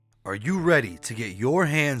Are you ready to get your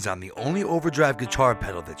hands on the only overdrive guitar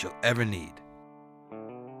pedal that you'll ever need?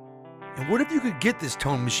 And what if you could get this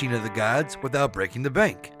tone machine of the gods without breaking the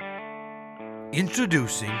bank?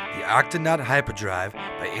 Introducing the Octonaut Hyperdrive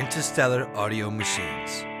by Interstellar Audio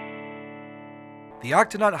Machines. The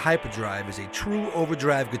Octonaut Hyperdrive is a true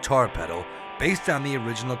overdrive guitar pedal based on the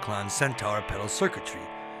original Klon Centaur pedal circuitry,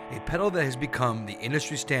 a pedal that has become the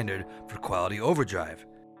industry standard for quality overdrive.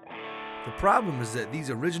 The problem is that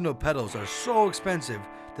these original pedals are so expensive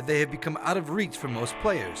that they have become out of reach for most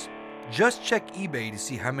players. Just check eBay to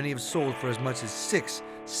see how many have sold for as much as $6,000,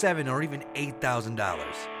 $7,000, or even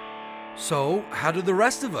 $8,000. So, how did the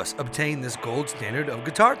rest of us obtain this gold standard of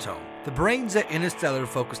guitar tone? The brains at Interstellar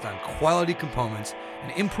focused on quality components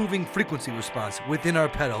and improving frequency response within our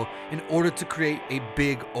pedal in order to create a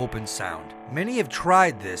big open sound. Many have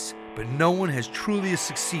tried this, but no one has truly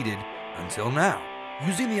succeeded until now.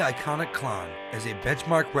 Using the iconic Klon as a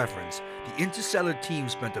benchmark reference, the Interstellar team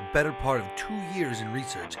spent a better part of 2 years in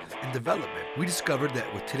research and development. We discovered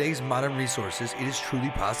that with today's modern resources, it is truly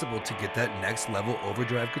possible to get that next level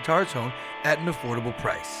overdrive guitar tone at an affordable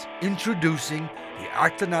price. Introducing the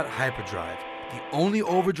Octonaut Hyperdrive, the only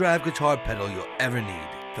overdrive guitar pedal you'll ever need.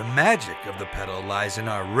 The magic of the pedal lies in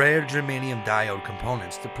our rare germanium diode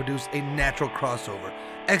components to produce a natural crossover,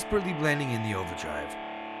 expertly blending in the overdrive.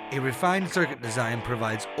 A refined circuit design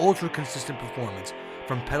provides ultra-consistent performance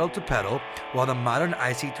from pedal to pedal, while the modern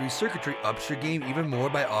IC3 circuitry ups your game even more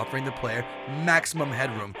by offering the player maximum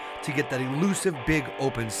headroom to get that elusive big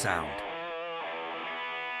open sound.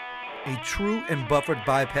 A true and buffered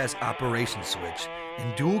bypass operation switch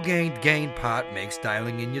and dual-gained gain pot makes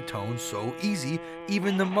dialing in your tone so easy,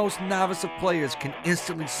 even the most novice of players can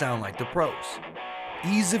instantly sound like the pros.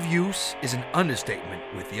 Ease of use is an understatement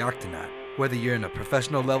with the Octonaut. Whether you're in a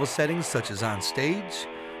professional level setting such as on stage,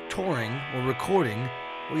 touring, or recording,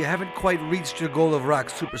 or you haven't quite reached your goal of rock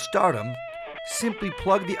superstardom, simply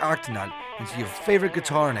plug the Octonaut into your favorite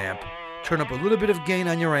guitar and amp, turn up a little bit of gain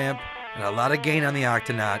on your amp, and a lot of gain on the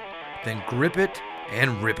Octonaut, then grip it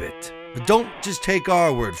and rip it. But don't just take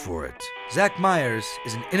our word for it. Zach Myers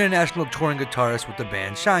is an international touring guitarist with the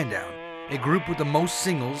band Shinedown, a group with the most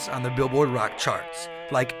singles on the Billboard rock charts,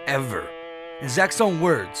 like ever. In Zach's own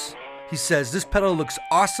words, he says this pedal looks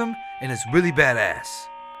awesome and it's really badass.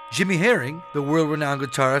 Jimmy Herring, the world-renowned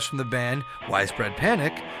guitarist from the band Widespread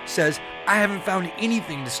Panic, says, I haven't found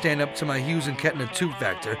anything to stand up to my Hughes and Kettner 2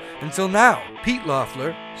 Factor until now. Pete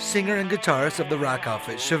Loeffler, singer and guitarist of the rock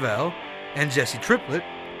outfit Chevelle, and Jesse Triplett,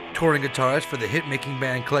 touring guitarist for the hit-making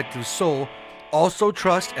band Collective Soul, also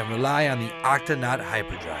trust and rely on the Octonaut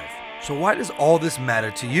Hyperdrive. So why does all this matter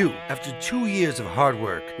to you? After 2 years of hard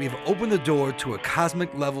work, we have opened the door to a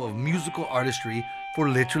cosmic level of musical artistry for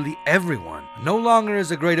literally everyone. No longer is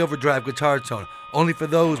a great overdrive guitar tone only for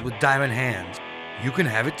those with diamond hands. You can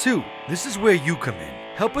have it too. This is where you come in.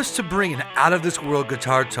 Help us to bring an out-of-this-world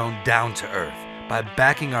guitar tone down to earth by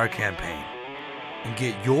backing our campaign. And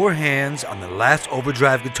get your hands on the last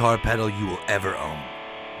overdrive guitar pedal you will ever own.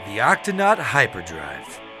 The Octonaut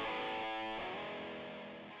Hyperdrive.